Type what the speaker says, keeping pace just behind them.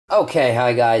Okay,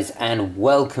 hi guys, and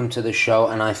welcome to the show.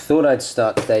 And I thought I'd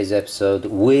start today's episode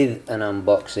with an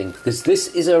unboxing because this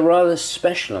is a rather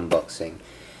special unboxing.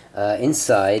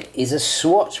 Inside is a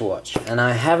Swatch watch, and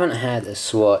I haven't had a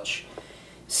Swatch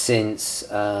since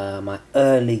my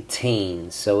early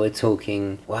teens. So we're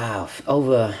talking, wow,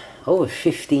 over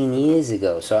 15 years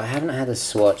ago. So I haven't had a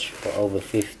Swatch for over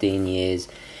 15 years.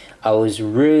 I was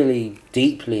really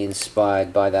deeply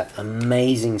inspired by that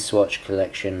amazing Swatch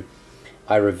collection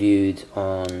I reviewed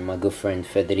on my good friend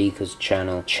Federico's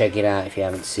channel. Check it out if you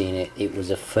haven't seen it. It was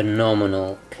a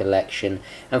phenomenal collection,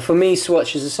 and for me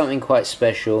swatches are something quite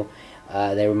special.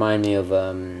 They remind me of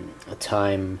a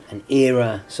time, an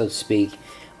era so to speak,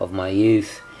 of my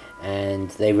youth, and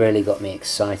they really got me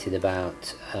excited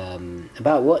about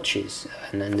watches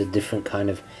and the different kind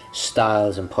of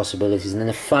styles and possibilities and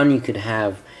the fun you could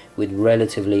have with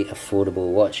relatively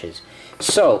affordable watches.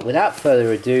 So without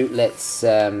further ado, let's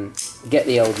get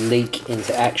the old leak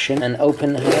into action and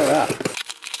open her up.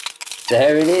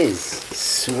 There it is,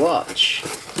 Swatch.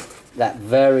 That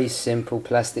very simple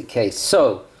plastic case.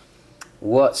 So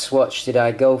what Swatch did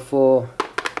I go for?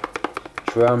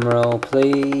 Drum roll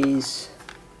please.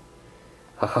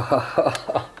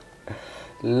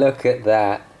 Look at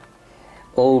that,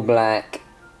 all black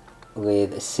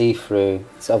with a see-through.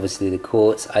 It's obviously the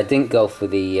quartz. I didn't go for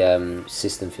the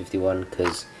System 51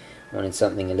 because I wanted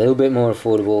something a little bit more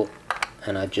affordable,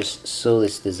 and I just saw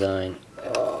this design,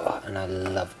 and I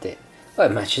loved it. Oh,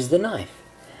 it matches the knife.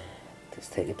 Let's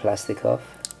take the plastic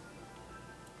off.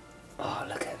 Oh,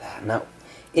 look at that. Now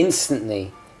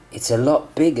instantly it's a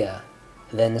lot bigger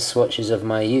than the swatches of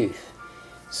my youth.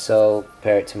 So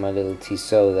compare it to my little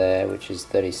Tissot there, which is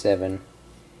 37.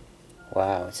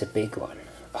 Wow, it's a big one.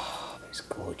 Oh, it's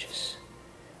gorgeous.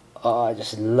 Oh, I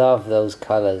just love those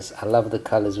colors. I love the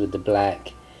colors with the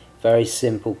black. Very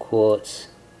simple quartz.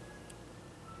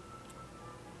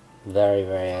 Very,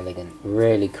 very elegant.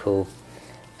 Really cool.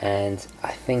 And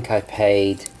I think I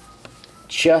paid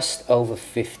just over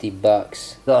 50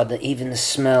 bucks. God, even the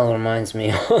smell reminds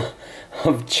me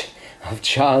of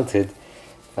childhood.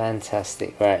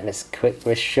 Fantastic. Right, let's quick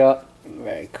wrist shot.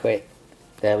 Very quick.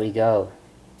 There we go.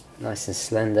 Nice and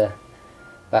slender.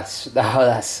 That's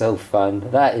so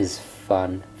fun. That is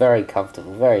fun. Very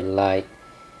comfortable, very light.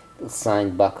 Little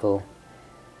signed buckle.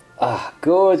 Ah,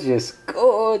 gorgeous,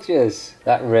 gorgeous.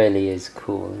 That really is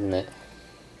cool, isn't it?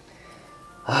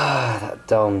 Ah, that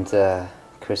domed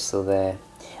crystal there.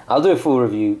 I'll do a full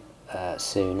review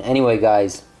soon. Anyway,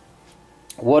 guys,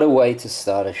 what a way to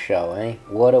start a show, eh?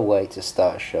 What a way to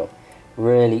start a show.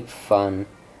 Really fun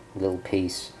little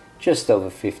piece. Just over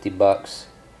 50 bucks.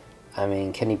 I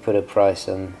mean, can you put a price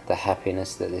on the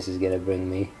happiness that this is going to bring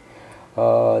me?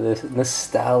 Oh, the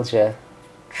nostalgia.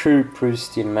 True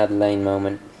Proustian Madeleine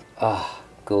moment. Ah,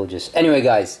 gorgeous. Anyway,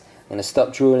 guys, I'm going to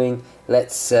stop drooling.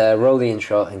 Let's roll the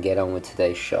intro and get on with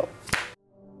today's show.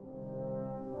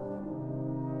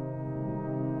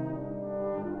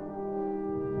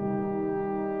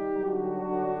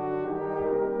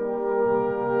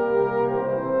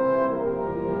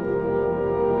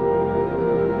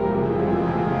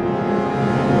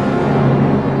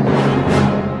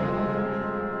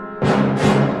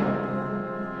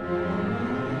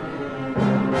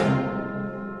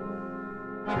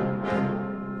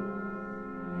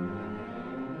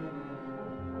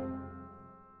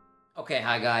 Okay,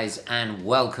 hi guys, and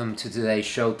welcome to today's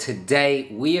show. Today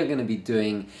we are going to be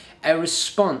doing a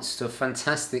response to a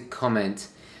fantastic comment,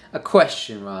 a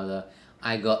question rather,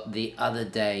 I got the other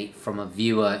day from a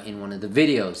viewer in one of the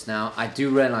videos. Now I do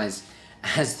realize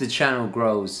as the channel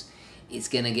grows it's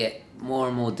going to get more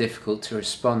and more difficult to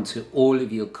respond to all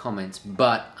of your comments,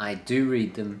 but I do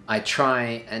read them. I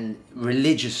try and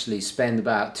religiously spend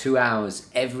about 2 hours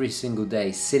every single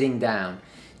day sitting down,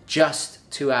 just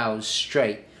 2 hours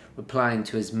straight, replying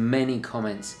to as many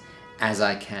comments as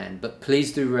I can. But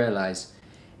please do realize,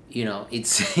 you know,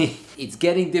 it's it's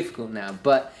getting difficult now,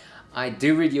 but I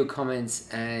do read your comments,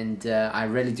 and I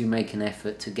really do make an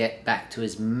effort to get back to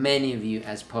as many of you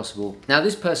as possible. Now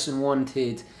this person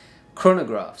wanted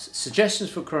chronographs, suggestions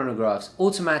for chronographs,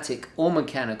 automatic or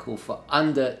mechanical, for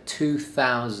under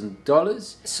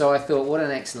 $2,000. So I thought, what an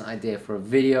excellent idea for a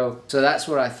video. So that's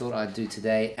what I thought I'd do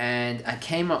today, and I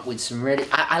came up with some really,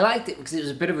 I liked it because it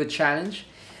was a bit of a challenge.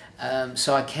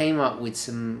 So I came up with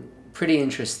some pretty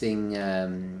interesting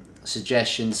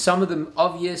suggestions. Some of them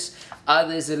obvious,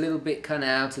 others a little bit kind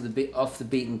of off the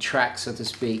beaten track, so to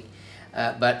speak.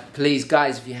 But please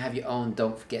guys, if you have your own,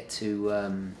 don't forget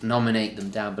to nominate them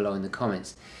down below in the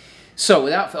comments. So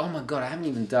oh my god, I haven't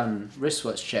even done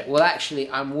wristwatch check. Well, actually,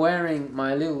 I'm wearing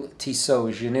my little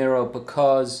Tissot Janeiro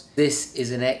because this is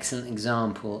an excellent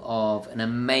example of an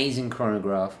amazing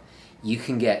chronograph you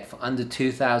can get for under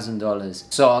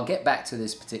 $2,000. So I'll get back to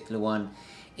this particular one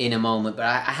in a moment, but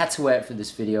I had to wear it for this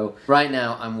video. Right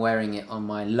now, I'm wearing it on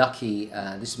my lucky,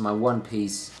 this is my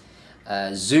one-piece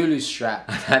Zulu strap.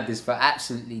 I've had this for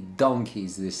absolutely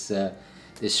donkeys, this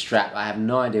strap. I have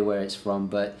no idea where it's from,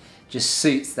 but just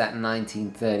suits that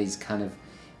 1930s kind of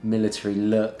military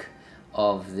look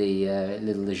of the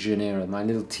little Janeiro, my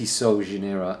little Tissot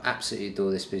Janeiro. I absolutely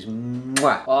adore this piece.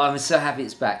 Mwah! Oh, I'm so happy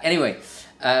it's back. Anyway,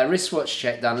 wristwatch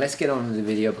check done. Let's get on with the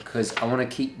video because I want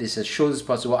to keep this as short as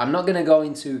possible. I'm not going to go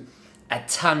into a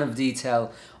ton of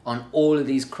detail on all of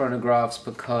these chronographs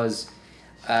because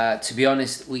to be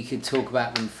honest, we could talk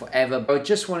about them forever, but I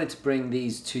just wanted to bring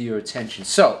these to your attention.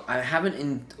 So I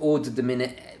haven't ordered them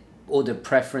in order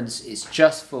preference, it's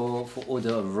just for order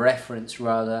of reference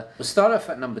rather. We'll start off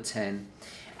at number 10,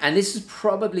 and this is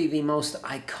probably the most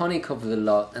iconic of the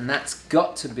lot, and that's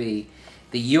got to be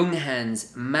the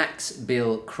Junghans Max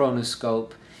Bill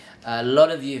Chronoscope. A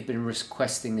lot of you have been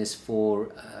requesting this for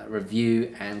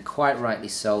review, and quite rightly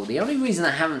so. The only reason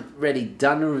I haven't really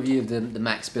done a review of the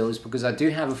Max Bill is because I do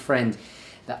have a friend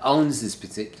that owns this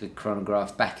particular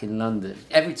chronograph back in London.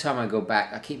 Every time I go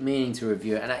back, I keep meaning to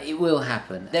review it, and it will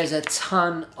happen. There's a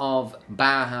ton of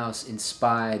Bauhaus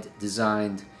inspired,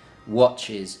 designed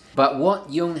watches, but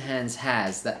what Junghans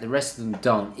has that the rest of them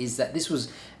don't is that this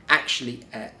was actually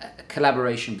a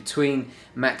collaboration between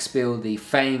Max Bill, the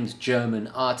famed German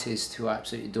artist who I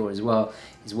absolutely adore as well.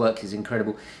 His work is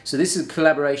incredible. So this is a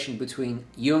collaboration between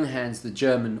Junghans, the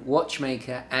German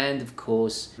watchmaker, and of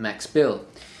course Max Bill.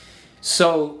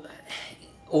 So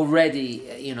already,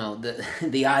 you know,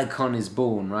 the icon is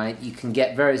born, right? You can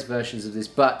get various versions of this,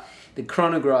 but the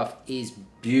chronograph is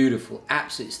beautiful,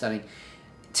 absolutely stunning.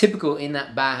 Typical in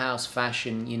that Bauhaus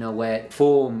fashion, you know, where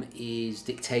form is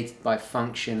dictated by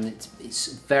function.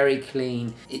 It's very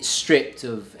clean. It's stripped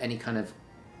of any kind of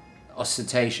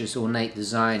ostentatious, ornate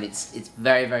design. It's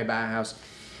very, very Bauhaus.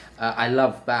 I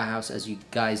love Bauhaus, as you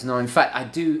guys know. In fact, I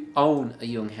do own a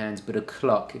Junghans, but a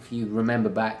clock. If you remember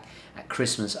back at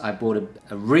Christmas, I bought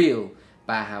a real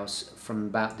Bauhaus from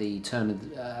about the turn of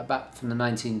from the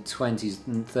 1920s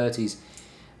and 30s.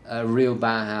 A real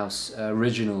Bauhaus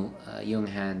original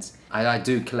Junghans. I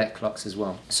do collect clocks as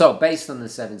well. So based on the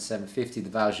 7750, the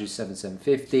Valjoux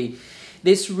 7750,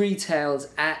 this retails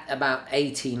at about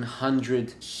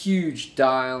 1800. Huge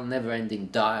dial, never-ending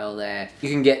dial there. You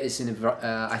can get this in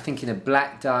a, I think in a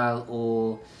black dial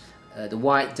or the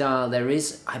white dial. There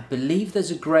is, I believe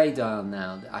there's a grey dial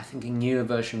now. I think a newer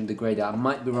version of the grey dial. I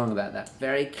might be wrong about that.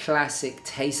 Very classic,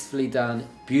 tastefully done,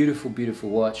 beautiful, beautiful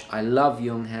watch. I love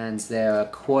Junghans. They're a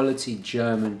quality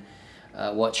German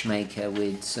watchmaker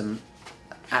with some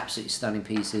absolutely stunning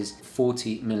pieces.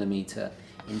 40mm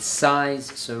in size,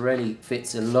 so really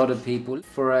fits a lot of people.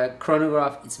 For a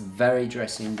chronograph, it's very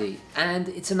dressy indeed. And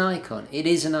it's an icon. It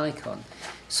is an icon.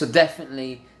 So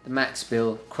definitely the Max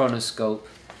Bill Chronoscope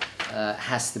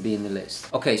has to be in the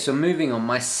list. Okay, so moving on,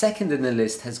 my second in the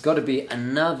list has got to be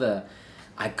another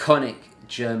iconic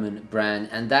German brand,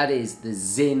 and that is the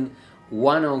Sinn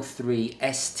 103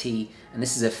 ST, and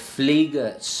this is a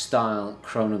Flieger style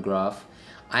chronograph.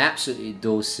 I absolutely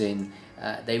adore Sinn.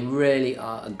 They really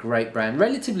are a great brand,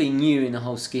 relatively new in the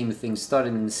whole scheme of things, started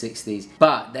in the 60s,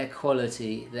 but their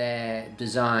quality, their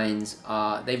designs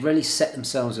they've really set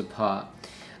themselves apart.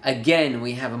 Again,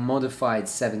 we have a modified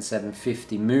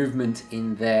 7750 movement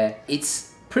in there.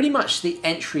 It's pretty much the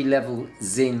entry-level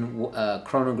Sinn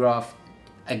chronograph,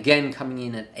 again coming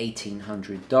in at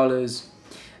 $1,800.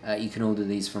 You can order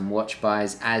these from Watch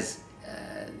Buys as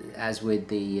with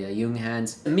the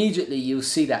Junghans. Immediately you'll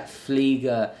see that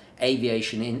Flieger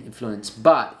aviation influence,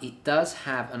 but it does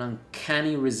have an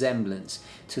uncanny resemblance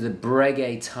to the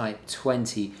Breguet Type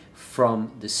 20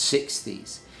 from the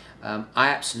 60s. I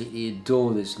absolutely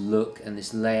adore this look and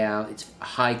this layout. It's a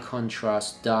high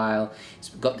contrast dial. It's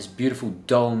got this beautiful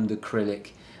domed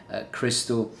acrylic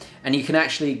crystal, and you can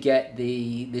actually get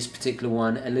this particular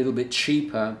one a little bit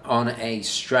cheaper on a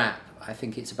strap. I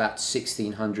think it's about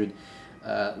 1600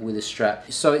 with a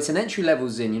strap. So it's an entry-level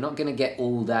Sinn. You're not going to get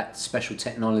all that special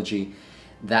technology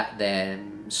that they're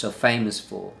so famous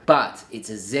for, but it's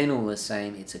a Sinn all the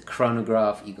same. It's a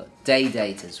chronograph. You've got day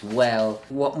date as well.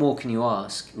 What more can you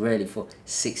ask really for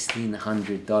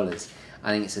 $1,600?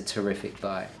 I think it's a terrific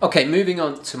buy. Okay, moving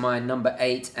on to my number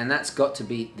 8, and that's got to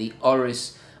be the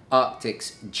Oris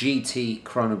Arctics GT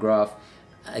chronograph.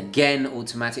 Again,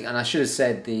 automatic, and I should have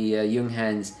said the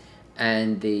Junghans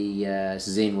and the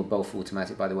Zine were both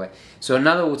automatic, by the way. So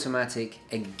another automatic,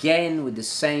 again with the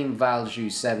same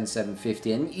Valjoux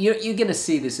 7750, and you're going to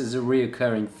see this as a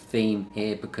reoccurring theme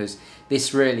here, because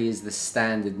this really is the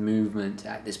standard movement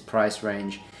at this price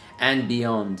range and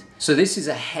beyond. So this is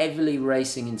a heavily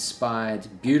racing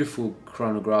inspired, beautiful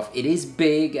chronograph. It is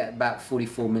big at about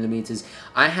 44 millimeters.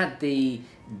 I had the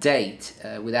date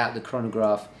without the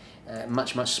chronograph,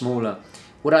 much smaller.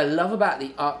 What I love about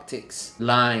the Arctics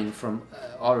line from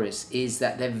Oris is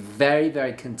that they're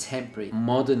very contemporary,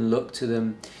 modern look to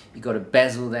them. You've got a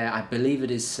bezel there, I believe it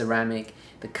is ceramic.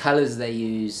 The colors they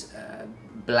use,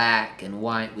 black and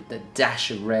white with the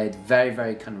dash of red,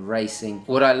 very kind of racing.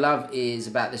 What I love is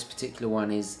about this particular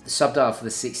one is the subdial for the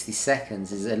 60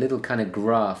 seconds is a little kind of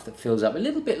graph that fills up, a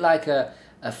little bit like a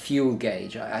fuel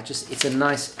gauge. It's a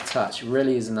nice touch,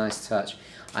 really is a nice touch.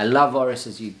 I love Oris,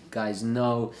 as you guys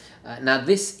know. Now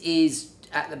this is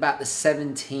at about the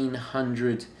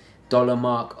 $1,700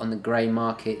 mark on the grey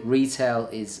market. Retail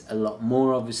is a lot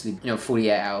more, obviously,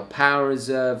 48-hour power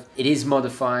reserve. It is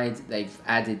modified. They've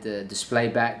added the display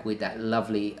back with that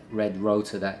lovely red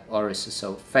rotor that Oris is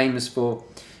so famous for.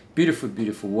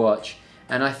 Beautiful watch.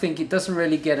 And I think it doesn't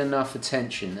really get enough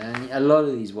attention, and a lot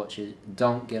of these watches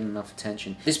don't get enough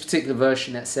attention. This particular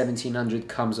version at $1,700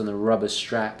 comes on the rubber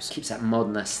straps, keeps that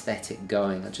modern aesthetic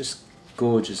going. Just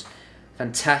gorgeous,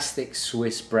 fantastic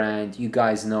Swiss brand. You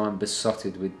guys know I'm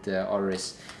besotted with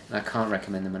Oris, and I can't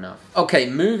recommend them enough. Okay,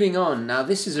 moving on. Now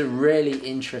this is a really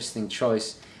interesting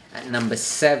choice at number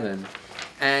 7,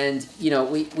 and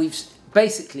we've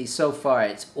basically, so far,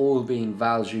 it's all been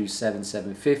Valjoux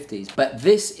 7750s, but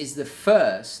this is the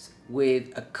first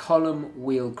with a column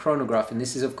wheel chronograph, and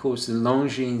this is, of course, the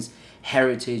Longines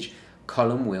Heritage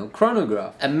column wheel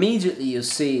chronograph. Immediately, you'll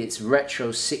see it's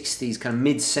retro 60s, kind of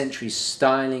mid-century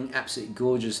styling, absolutely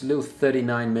gorgeous, little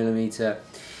 39mm.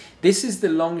 This is the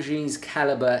Longines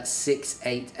Caliber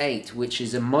 688, which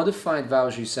is a modified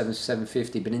Valjoux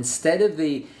 7750, but instead of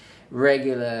the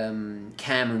regular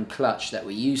cam and clutch that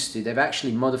we're used to, they've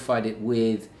actually modified it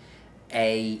with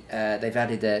they've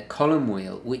added a column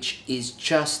wheel, which is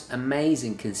just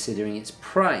amazing considering its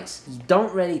price. You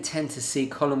don't really tend to see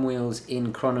column wheels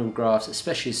in chronographs,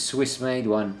 especially a Swiss-made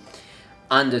one,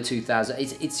 under 2,000.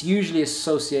 It's usually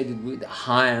associated with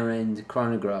higher end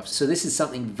chronographs. So this is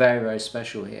something very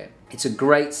special here. It's a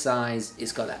great size.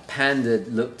 It's got that panda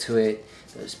look to it.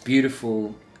 Those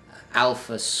beautiful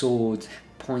alpha sword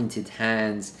pointed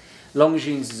hands.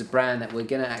 Longines is a brand that we're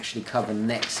going to actually cover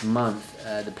next month.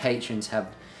 The patrons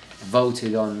have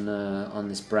voted on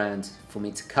this brand for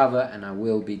me to cover, and I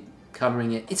will be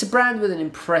covering it. It's a brand with an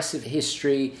impressive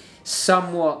history,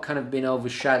 somewhat kind of been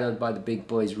overshadowed by the big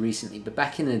boys recently, but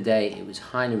back in the day it was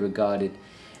highly regarded,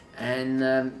 and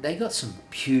they got some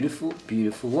beautiful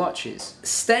watches.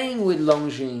 Staying with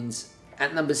Longines,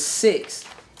 at number 6,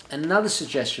 another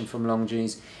suggestion from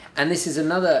Longines, and this is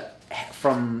another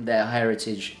from their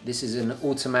heritage. This is an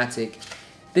automatic,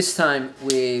 this time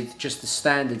with just the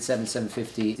standard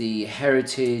 7750, the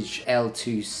Heritage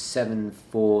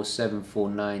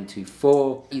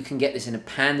L274-74924. You can get this in a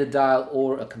panda dial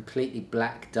or a completely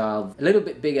black dial, a little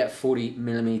bit bigger at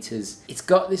 40mm. It's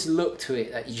got this look to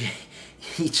it that you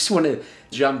just want to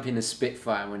jump in a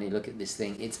Spitfire when you look at this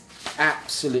thing. It's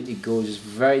absolutely gorgeous,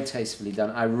 very tastefully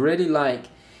done. I really like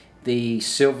the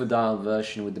silver dial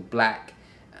version with the black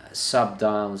sub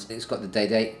dials. It's got the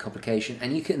day-date complication,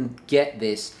 and you can get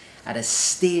this at a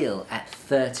steal at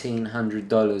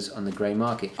 $1,300 on the grey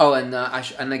market. Oh, and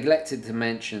I neglected to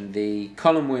mention the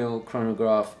column wheel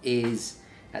chronograph is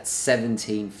at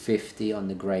 $1,750 on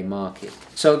the grey market.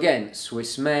 So again,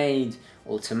 Swiss made,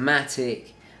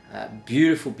 automatic,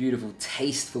 beautiful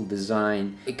tasteful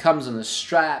design. It comes on a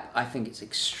strap. I think it's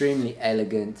extremely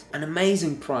elegant, an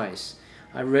amazing price.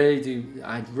 I really do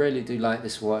like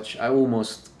this watch. I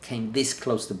almost came this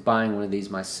close to buying one of these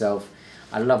myself.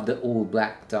 I love the all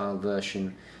black dial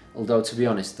version, although to be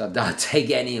honest, I'd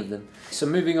take any of them. So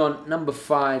moving on, number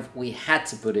 5, we had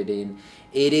to put it in.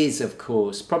 It is, of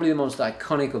course, probably the most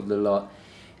iconic of the lot,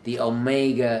 the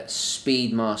Omega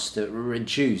Speedmaster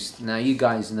Reduced. Now you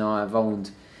guys know I've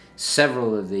owned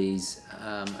several of these.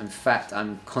 In fact,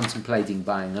 I'm contemplating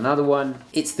buying another one.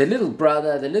 It's the little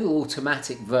brother, the little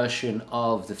automatic version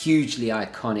of the hugely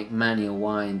iconic manual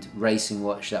wind racing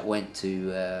watch that went to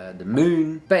the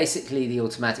moon. Basically the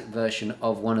automatic version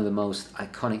of one of the most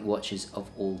iconic watches of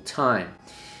all time.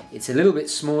 It's a little bit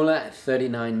smaller at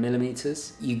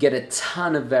 39mm. You get a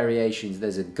ton of variations.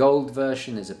 There's a gold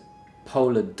version, there's a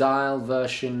polar dial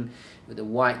version, with a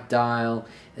white dial.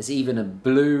 There's even a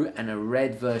blue and a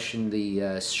red version,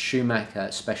 the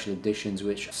Schumacher special editions,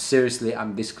 which seriously,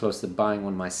 I'm this close to buying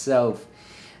one myself.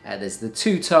 There's the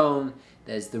two-tone,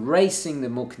 there's the racing, the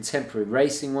more contemporary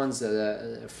racing ones that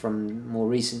are from more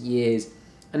recent years.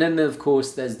 And then of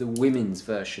course there's the women's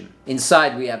version.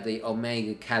 Inside we have the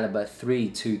Omega Caliber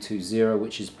 3220,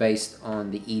 which is based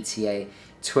on the ETA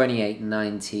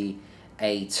 2890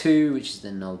 A2, which is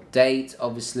the no date,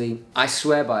 obviously. I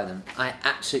swear by them. I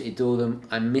absolutely adore them.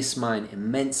 I miss mine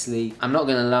immensely. I'm not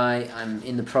gonna lie, I'm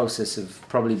in the process of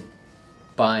probably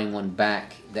buying one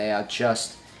back. They are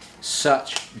just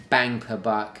such bang per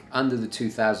buck, under the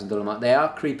 $2,000 mark. They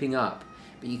are creeping up,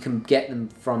 but you can get them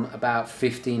from about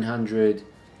 $1,500,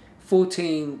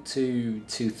 $14 to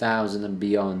 $2,000 and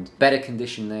beyond. Better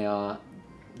condition they are,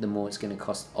 the more it's going to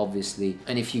cost, obviously.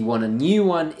 And if you want a new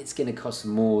one, it's going to cost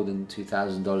more than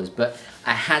 $2,000. But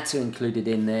I had to include it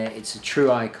in there. It's a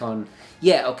true icon.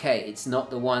 Yeah, okay, it's not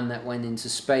the one that went into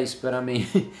space, but I mean,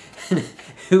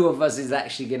 who of us is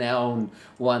actually going to own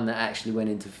one that actually went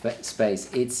into space?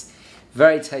 It's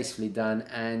very tastefully done,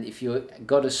 and if you've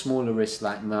got a smaller wrist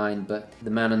like mine, but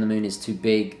the man on the moon is too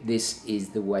big, this is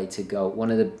the way to go. One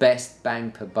of the best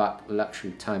bang per buck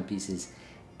luxury timepieces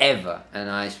ever, and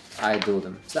I adore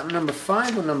them. Is that number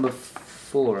 5 or number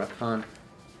 4? I can't.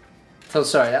 Oh,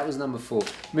 sorry, that was number 4.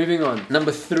 Moving on.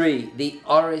 Number 3, the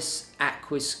Oris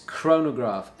Aquis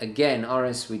Chronograph. Again,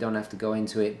 Oris, we don't have to go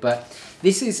into it, but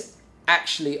this is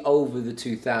actually over the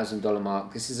 $2,000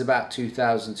 mark. This is about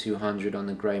 $2,200 on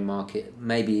the grey market,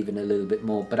 maybe even a little bit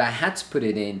more, but I had to put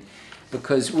it in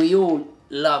because we all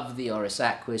love the Oris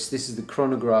Aquis. This is the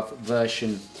Chronograph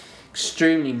version.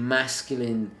 Extremely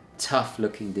masculine, tough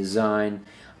looking design.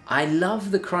 I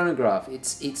love the Chronograph.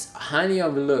 It's highly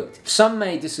overlooked. Some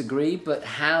may disagree, but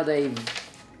how they've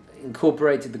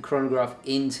incorporated the Chronograph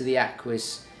into the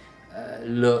Aquis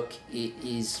look, it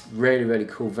is really, really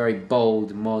cool. Very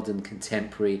bold, modern,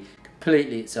 contemporary,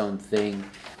 completely its own thing.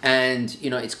 And you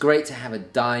know, it's great to have a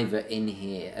diver in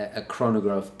here, a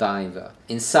Chronograph diver.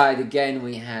 Inside again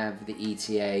we have the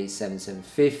ETA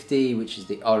 7750, which is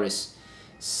the Oris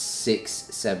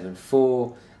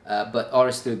 674. But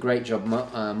Oris do a great job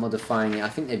modifying it. I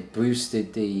think they've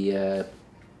boosted the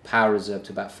power reserve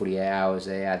to about 48 hours.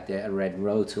 They add a red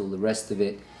rotor, all the rest of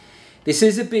it. This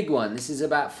is a big one. This is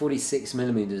about 46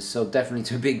 millimeters, so definitely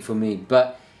too big for me,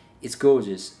 but it's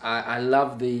gorgeous. I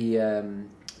love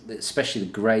especially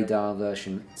the grey dial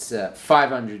version. It's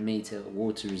 500 meter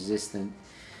water resistant,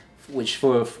 which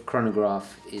for a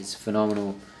chronograph is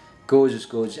phenomenal. Gorgeous,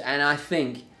 gorgeous, and I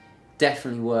think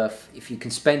definitely worth, if you can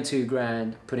spend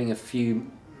 $2,000, putting a few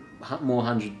more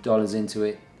 $100 into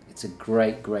it. It's a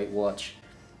great, great watch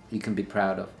you can be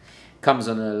proud of. Comes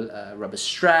on a rubber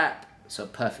strap, so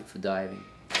perfect for diving.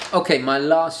 Okay, my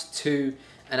last two,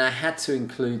 and I had to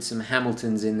include some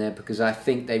Hamiltons in there because I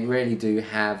think they really do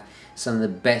have some of the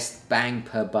best bang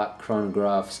per buck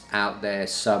chronographs out there,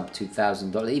 sub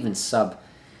 $2,000, even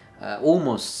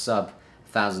almost sub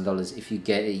 $1,000 if you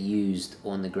get it used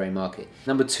on the grey market.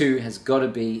 Number 2 has got to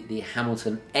be the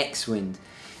Hamilton X-Wind.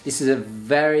 This is a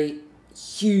very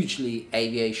hugely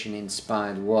aviation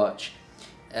inspired watch.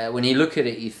 When you look at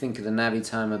it, you think of the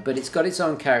Navitimer, but it's got its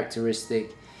own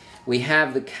characteristic. We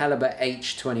have the Caliber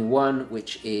H21,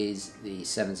 which is the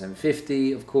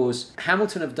 7750, of course.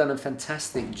 Hamilton have done a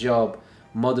fantastic job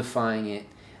modifying it.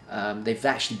 They've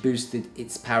actually boosted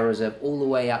its power reserve all the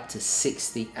way up to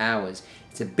 60 hours.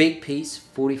 It's a big piece,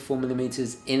 44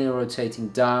 millimeters, inner rotating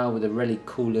dial with a really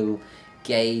cool little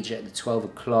gauge at the 12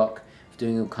 o'clock,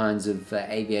 doing all kinds of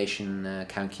aviation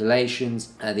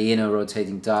calculations. The inner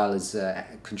rotating dial is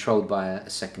controlled by a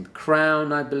second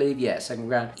crown, I believe. Yeah, second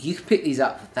crown. You can pick these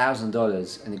up for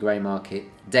 $1,000 in the grey market.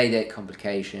 Day-date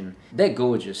complication. They're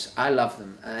gorgeous. I love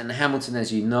them. And Hamilton,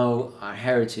 as you know, are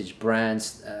heritage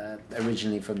brands,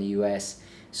 originally from the US.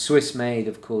 Swiss made,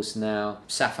 of course, now.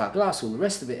 Sapphire glass, all the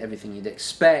rest of it, everything you'd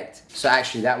expect. So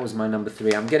actually, that was my number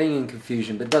 3. I'm getting in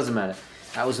confusion, but it doesn't matter.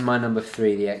 That was my number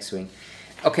 3, the X-Wing.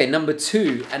 Okay, number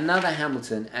 2, another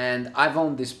Hamilton, and I've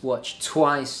owned this watch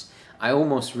twice. I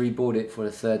almost rebought it for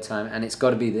a 3rd time, and it's got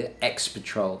to be the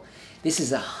X-Patrol. This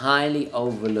is a highly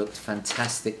overlooked,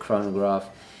 fantastic chronograph.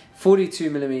 42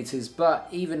 millimeters, but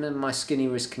even my skinny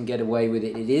wrist can get away with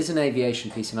it. It is an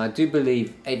aviation piece, and I do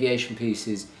believe aviation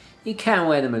pieces, you can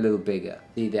wear them a little bigger.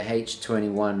 The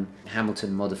H21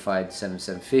 Hamilton modified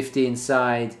 7750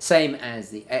 inside, same as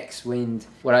the X-Wind.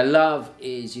 What I love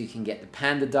is you can get the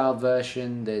Panda dial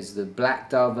version, there's the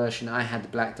black dial version. I had the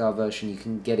black dial version. You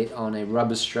can get it on a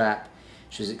rubber strap,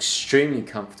 which is extremely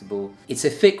comfortable. It's a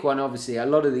thick one, obviously. A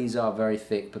lot of these are very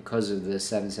thick because of the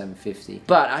 7750.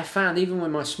 But I found even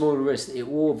with my smaller wrist, it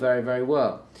wore very, very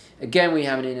well. Again, we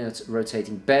have an inner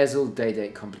rotating bezel,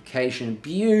 day-date complication,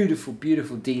 beautiful,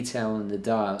 beautiful detail on the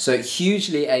dial. So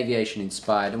hugely aviation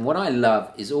inspired. And what I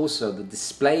love is also the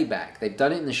display back. They've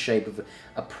done it in the shape of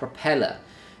a propeller.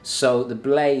 So the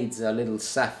blades are little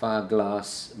sapphire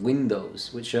glass windows,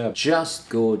 which are just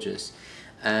gorgeous.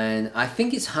 And I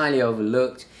think it's highly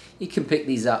overlooked. You can pick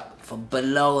these up for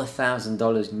below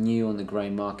 $1,000 new on the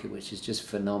grey market, which is just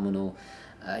phenomenal.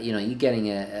 You know, you're getting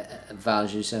a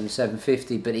Valjoux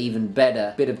 7750, but even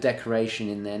better, bit of decoration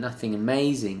in there, nothing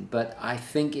amazing, but I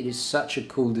think it is such a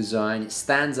cool design. It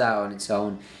stands out on its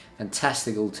own.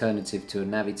 Fantastic alternative to a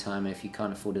Navitimer if you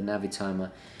can't afford a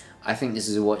Navitimer. I think this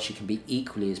is a watch you can be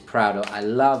equally as proud of. I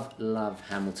love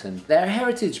Hamilton. They're a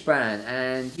heritage brand,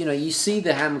 and you know, you see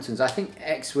the Hamiltons. I think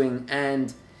X-Wing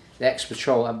and the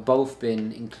X-Patrol have both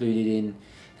been included in,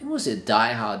 I think, was it a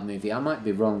Die Hard movie? I might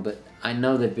be wrong, but I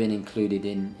know they've been included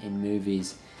in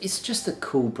movies. It's just a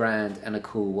cool brand and a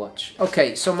cool watch.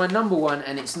 Okay, so my number one,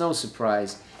 and it's no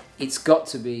surprise, it's got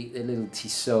to be the little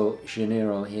Tissot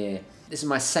Janeiro here. This is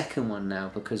my second one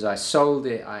now because I sold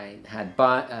it. I had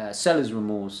seller's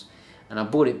remorse, and I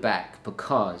bought it back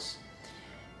because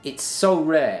it's so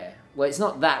rare. Well, it's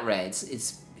not that rare.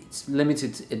 It's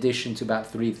limited edition to about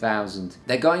 3,000.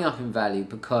 They're going up in value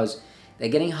because they're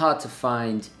getting hard to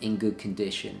find in good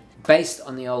condition. Based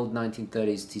on the old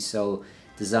 1930s Tissot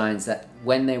designs that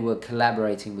when they were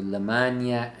collaborating with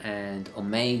Lemania and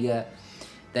Omega,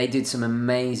 they did some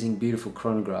amazing, beautiful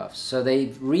chronographs. So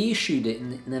they've reissued it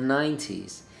in the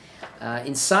 90s.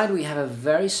 Inside we have a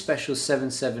very special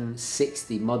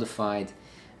 7760 modified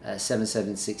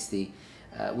 7760,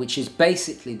 which is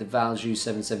basically the Valjoux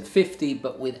 7750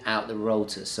 but without the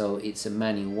rotor, so it's a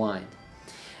manual wind.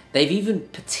 They've even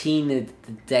patinaed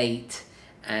the date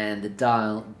and the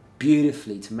dial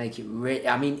beautifully to make it really,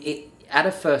 I mean, at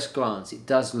a first glance it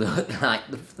does look like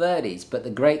the 30s, but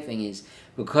the great thing is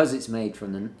because it's made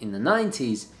from in the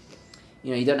 90s,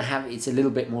 you know, you don't have, it's a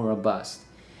little bit more robust.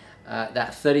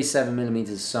 That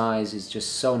 37mm size is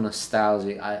just so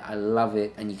nostalgic. I love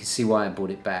it, and you can see why I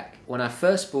bought it back. When I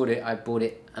first bought it, I bought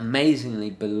it amazingly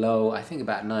below, I think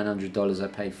about $900 I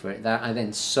paid for it. I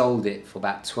then sold it for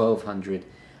about $1,200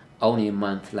 only a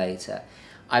month later.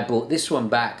 I bought this one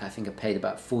back, I think I paid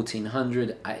about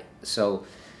 $1,400. So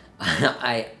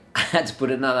I had to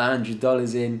put another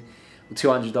 $100 in,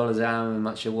 $200 however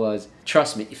much it was.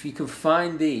 Trust me, if you can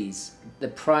find these, the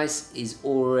price is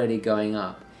already going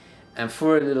up. And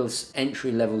for a little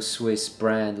entry-level Swiss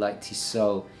brand like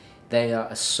Tissot, they are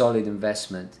a solid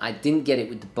investment. I didn't get it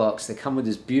with the box. They come with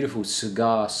this beautiful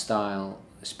cigar-style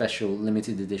special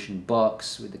limited edition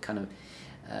box with the kind of,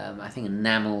 I think,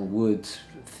 enamel wood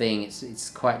thing. It's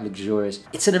quite luxurious.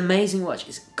 It's an amazing watch.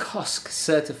 It's COSC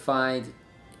certified.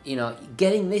 You know,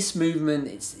 getting this movement,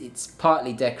 it's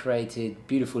partly decorated,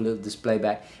 beautiful little display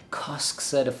back, COSC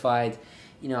certified.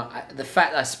 You know, the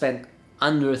fact that I spent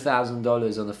under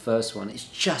 $1,000 on the first one, it's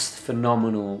just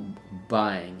phenomenal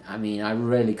buying. I mean, I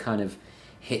really kind of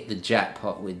hit the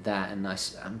jackpot with that, and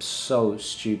I'm so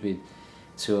stupid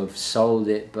to have sold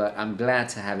it, but I'm glad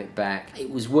to have it back.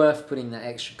 It was worth putting that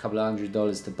extra couple of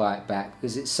 $100 to buy it back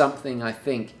because it's something I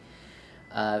think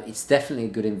it's definitely a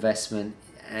good investment,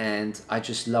 and I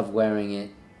just love wearing it.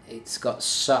 It's got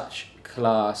such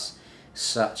class,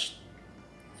 such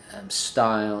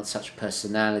style, such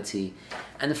personality,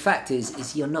 and the fact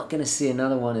is you're not going to see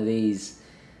another one of these.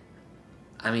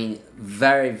 I mean,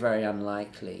 very, very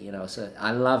unlikely, you know. So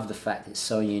I love the fact it's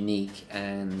so unique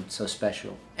and so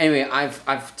special. Anyway,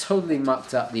 I've totally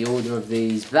mucked up the order of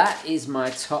these. That is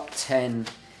my top 10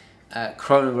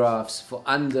 chronographs for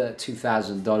under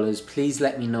 $2,000. Please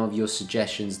let me know of your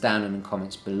suggestions down in the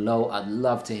comments below. I'd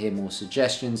love to hear more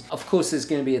suggestions. Of course, there's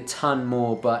going to be a ton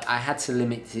more, but I had to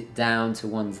limit it down to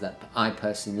ones that I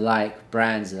personally like,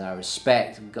 brands that I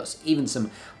respect. We've got even some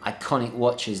iconic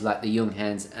watches like the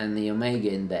Junghans and the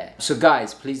Omega in there. So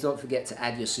guys, please don't forget to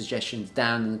add your suggestions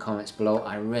down in the comments below.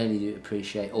 I really do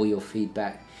appreciate all your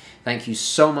feedback. Thank you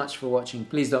so much for watching.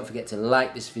 Please don't forget to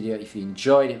like this video if you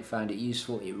enjoyed it and found it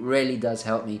useful. It really does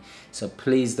help me. So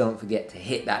please don't forget to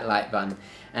hit that like button.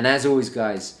 And as always,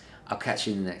 guys, I'll catch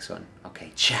you in the next one.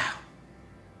 Okay, ciao.